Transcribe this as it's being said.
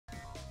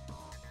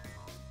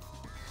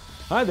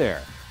Hi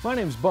there, my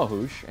name's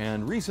Bohus,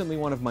 and recently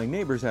one of my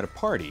neighbors had a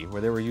party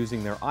where they were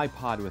using their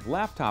iPod with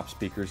laptop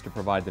speakers to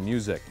provide the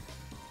music.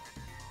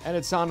 And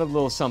it sounded a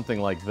little something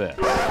like this.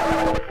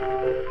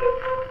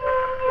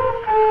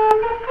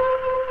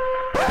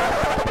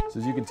 So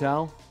as you can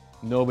tell,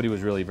 nobody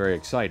was really very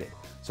excited.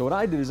 So what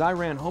I did is I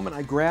ran home and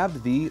I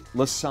grabbed the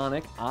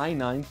Lasonic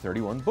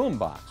i931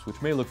 boombox,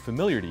 which may look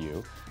familiar to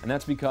you, and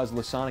that's because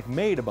Lasonic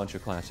made a bunch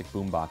of classic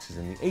boomboxes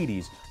in the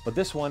 80s, but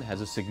this one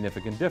has a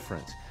significant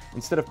difference.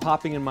 Instead of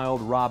popping in my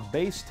old raw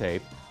bass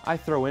tape, I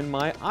throw in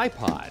my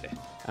iPod,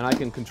 and I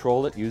can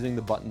control it using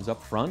the buttons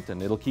up front,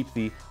 and it'll keep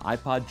the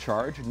iPod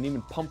charged and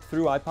even pump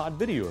through iPod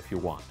video if you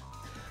want.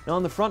 Now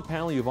on the front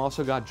panel you've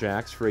also got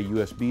jacks for a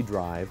USB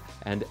drive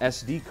and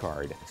SD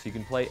card, so you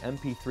can play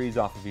MP3s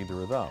off of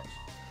either of those.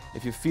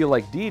 If you feel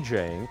like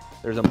DJing,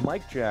 there's a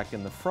mic jack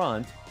in the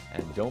front,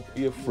 and don't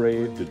be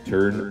afraid to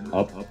turn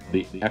up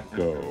the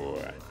echo.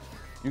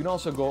 You can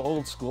also go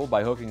old school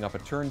by hooking up a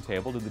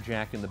turntable to the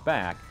jack in the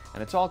back,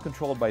 and it's all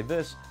controlled by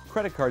this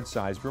credit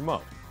card-sized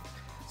remote.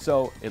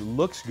 So it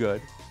looks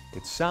good,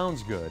 it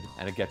sounds good,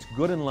 and it gets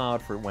good and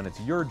loud for when it's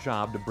your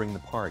job to bring the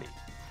party.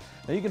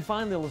 Now you can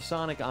find the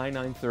Lasonic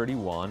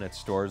i931 at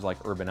stores like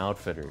Urban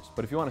Outfitters,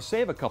 but if you want to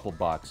save a couple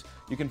bucks,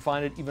 you can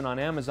find it even on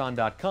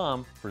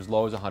Amazon.com for as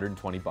low as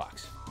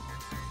 $120.